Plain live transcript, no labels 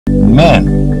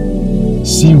men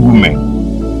see women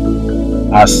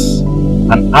as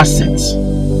an asset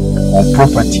or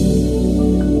property.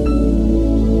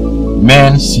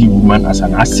 Men see women as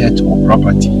an asset or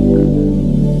property.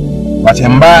 But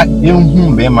emba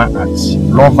ehun bema as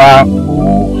lover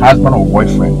or husband or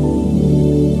boyfriend.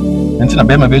 Until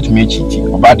bema be to me cheat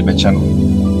about the channel.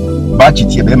 Ba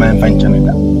cheat bema en fan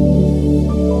channel.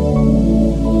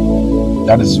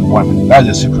 That is one. That is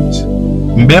the secret.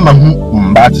 Mbema hu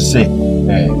mba to say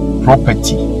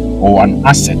property or an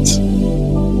asset.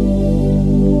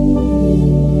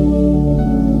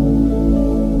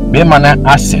 Bema na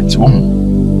asset.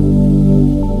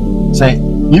 Say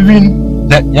even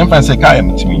that young fan say car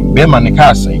to me. Bema na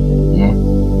car say.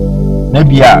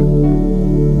 Maybe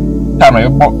time I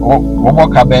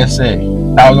walk a say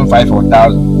 1,500 or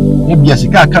 1,000. Maybe as a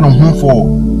car can home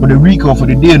for the week or for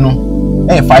the day no.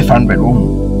 500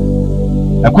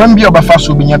 I couldn't be over fast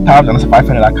to be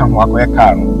 1,500. I can't walk a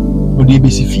car. No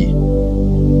DBC fee.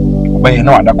 Obey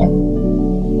no other come.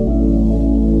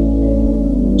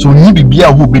 So you be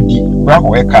a who be the black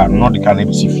or a car, not the car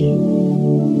DBC fee.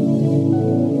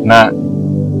 Now,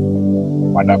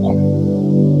 what I come.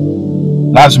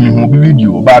 Last me who be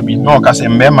video, Baby, no, cause a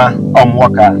mema or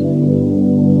walker.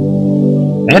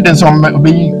 Then some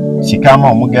be she come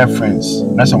on my girlfriends,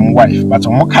 not some wife, but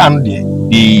some more can they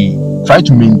try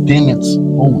to maintain it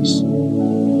always.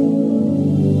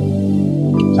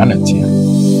 Sanity.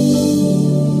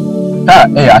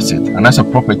 That a asset and as a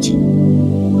property.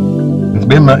 It's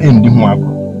been in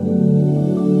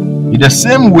the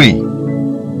same way,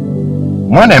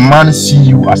 when a man see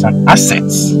you as an asset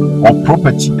or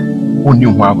property, on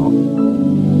you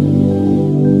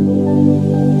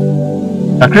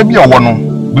that could be a one.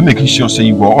 We making sure say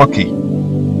you go okay.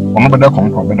 Or better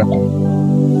come.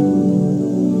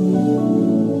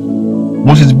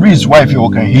 Moses Bree's wife,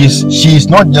 okay, she's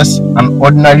not just an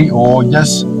ordinary or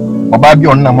just a baby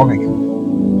on Namovic.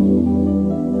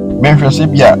 Memphis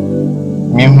Sabia,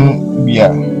 me who be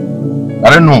a I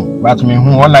don't know, but me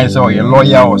who online say a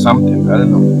lawyer or something, I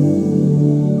don't know.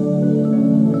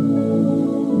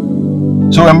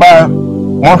 So remember,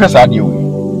 Memphis Adio,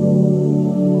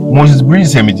 Moses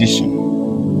Bree's a magician.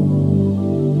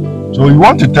 So you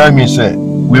want to tell me, say,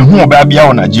 we who baby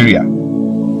out Nigeria?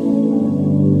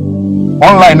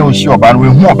 Online no sure, but we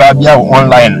who baby out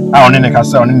online. I only can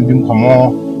say on anything come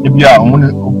on. If you are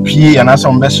on P and I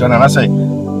some best and I say,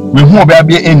 we who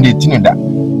baby in the thing that.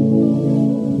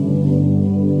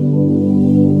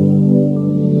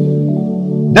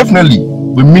 Definitely,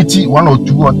 we meet 1 or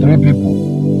 2 or 3 people.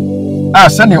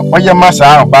 Send you all your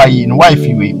massa by in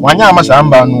wifey way. One ya massa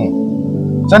amba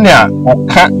no. Send ya or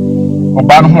can't.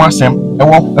 Oban ho asem e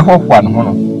wo hwahwa no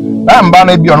no na mba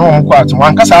na bi ono ho kwat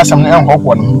wan kasa asem na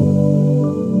hwahwa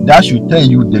no. That should tell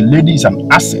you the lady is an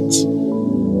asset.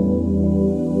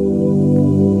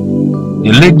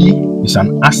 The lady is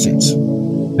an asset.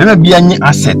 There may be any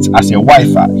asset as a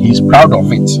wife, he is proud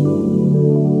of it.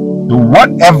 So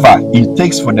whatever it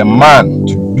takes for the man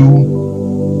to do,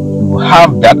 you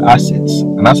have that asset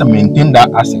and as maintain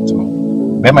that asset.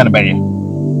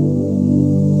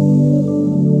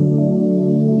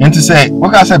 And to say,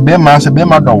 what I said, Bema, say,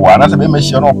 Bema, don't want, I said, Bema,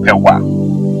 she don't pay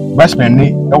one. Best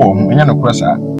penny, oh, and you know,